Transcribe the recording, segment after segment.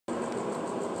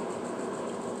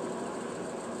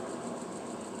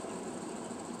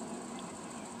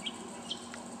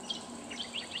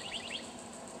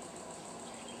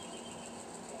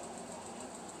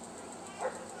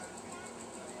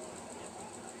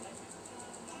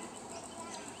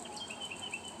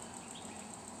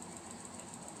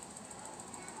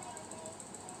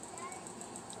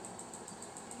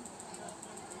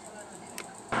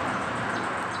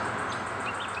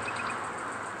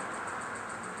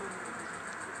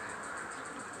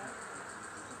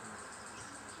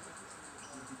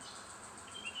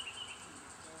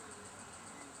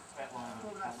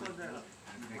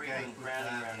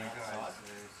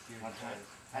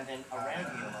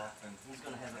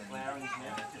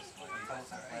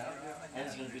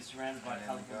going to be surrounded by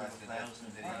colourful flowers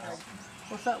and flowers.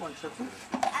 What's that one, Chucky?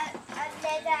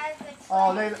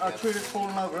 Oh, a tree that's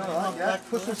fallen over, alright, yeah.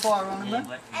 Put some fire on him then.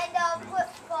 And I'll put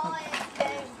fire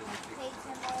down.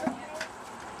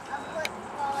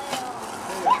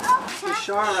 The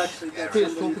Shire actually got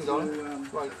somebody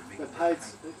to, they paid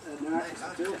Americans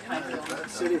to do it. The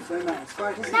city of Fremantle. It's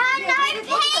great. No,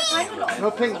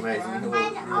 No pink. Amazing.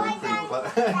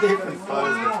 Different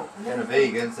clothes and a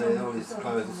vegan, so all his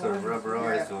clothes are sort of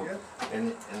rubberized, or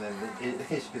and then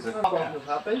the issues are.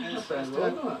 Happy?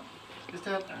 Just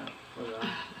help.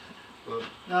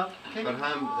 No, But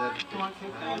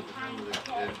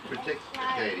protect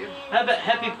Arcadia. How about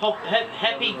happy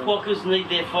quokkas need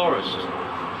their forest?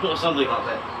 Or something like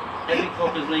that. Happy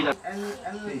quokkas need a...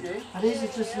 And these are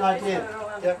just an idea.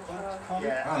 Yep.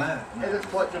 Yeah. Oh no. It looks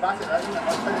quite dramatic, doesn't it? I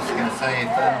was going to say, if,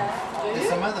 there's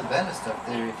some other better stuff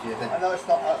there if you I had know it's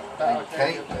not that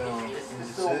cake or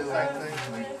Sue or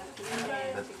anything.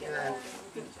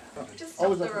 But, Just I up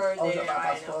was the at road that there,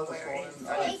 fast Ryan, this where morning. Can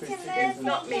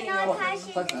I pass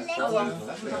you the yeah.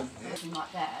 Something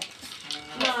like that.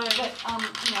 No, but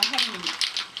you know, having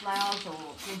flowers or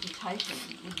vegetation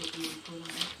would look really good on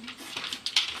that.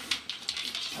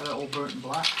 And it all burnt and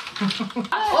black.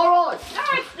 Alright! No,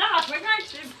 it's not. We're going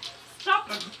to stop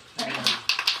them.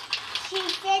 She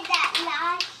did that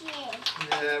last year.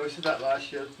 Yeah, we said that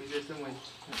last year. We did, didn't we?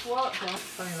 What, John?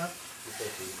 Funny enough.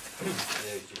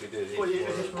 Yeah, you could do this. Well, is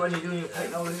this when you're doing your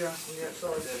paint over here on the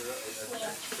outside?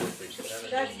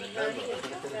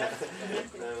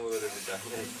 No, we would have done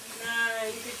it. No,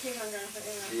 you could keep on going for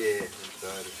anyway. Yeah,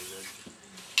 inside if you did.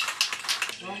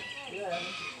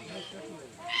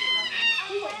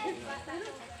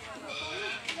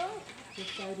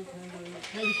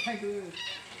 Baby kangaroos.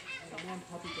 One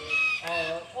puppy dog.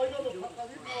 Oh, I got the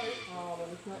puppy boy. Oh, well,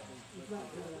 it's not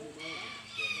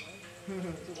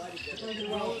good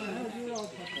anymore.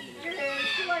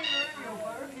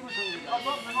 I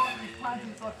love the night these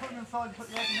planties, so I put them inside and put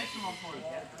the air conditioner on for it.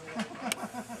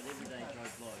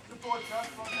 Good boy, Chuck.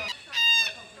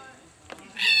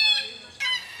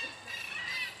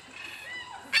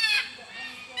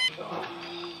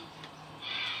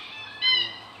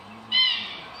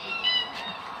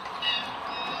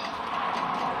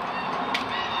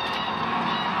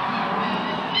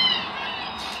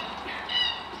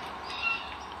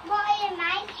 What are you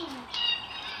making?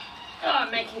 Oh,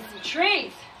 I'm making some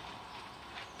trees.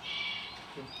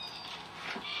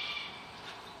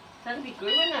 That'd be good,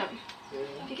 wouldn't it?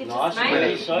 If you could Nice just and make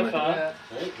ready it. so far.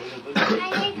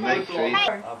 Make trees.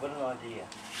 I've got an idea.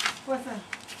 What's that?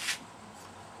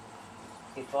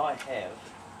 If I have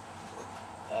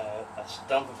a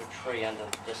stump of a tree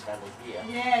just under here,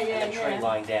 and a tree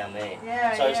lying down there,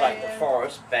 so it's like the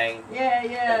forest, bang,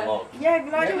 and log. Yeah,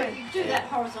 like do that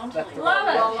horizontally. Love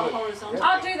it. Horizontally.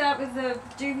 I'll do that with the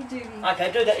doobie.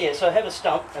 Okay, do that. Yeah. So have a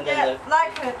stump, and then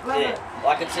like it,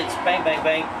 like it's bang, bang,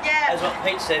 bang. Yeah. As what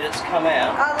Pete said, it's come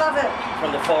out I love it.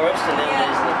 from the forest, and then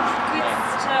there's the.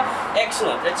 Good stuff.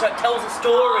 Excellent. That's what tells a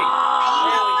story.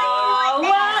 There we go. Oh,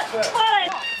 what?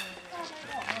 What?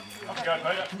 Off you go,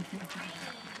 Peter.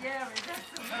 Yeah,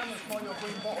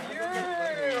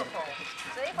 Beautiful.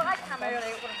 see, if I come early,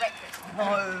 it would have wrecked it. No.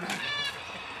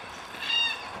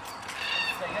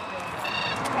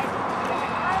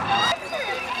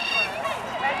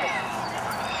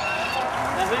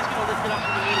 Now who's going to lift it up to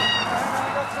the middle?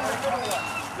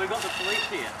 We've got the police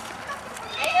here.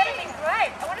 Hey, that'd be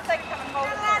great. I wonder if they can come and hold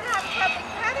it.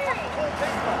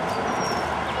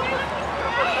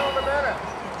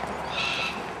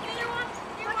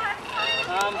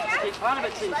 Part of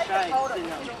it's in shade. It's in,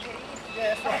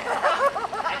 Yeah, that's right.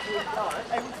 actually, it does.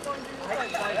 Hey, which one do you take?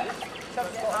 So,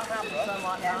 Something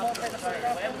like that. so like,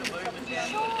 we're able to move it down.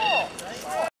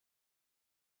 Sure.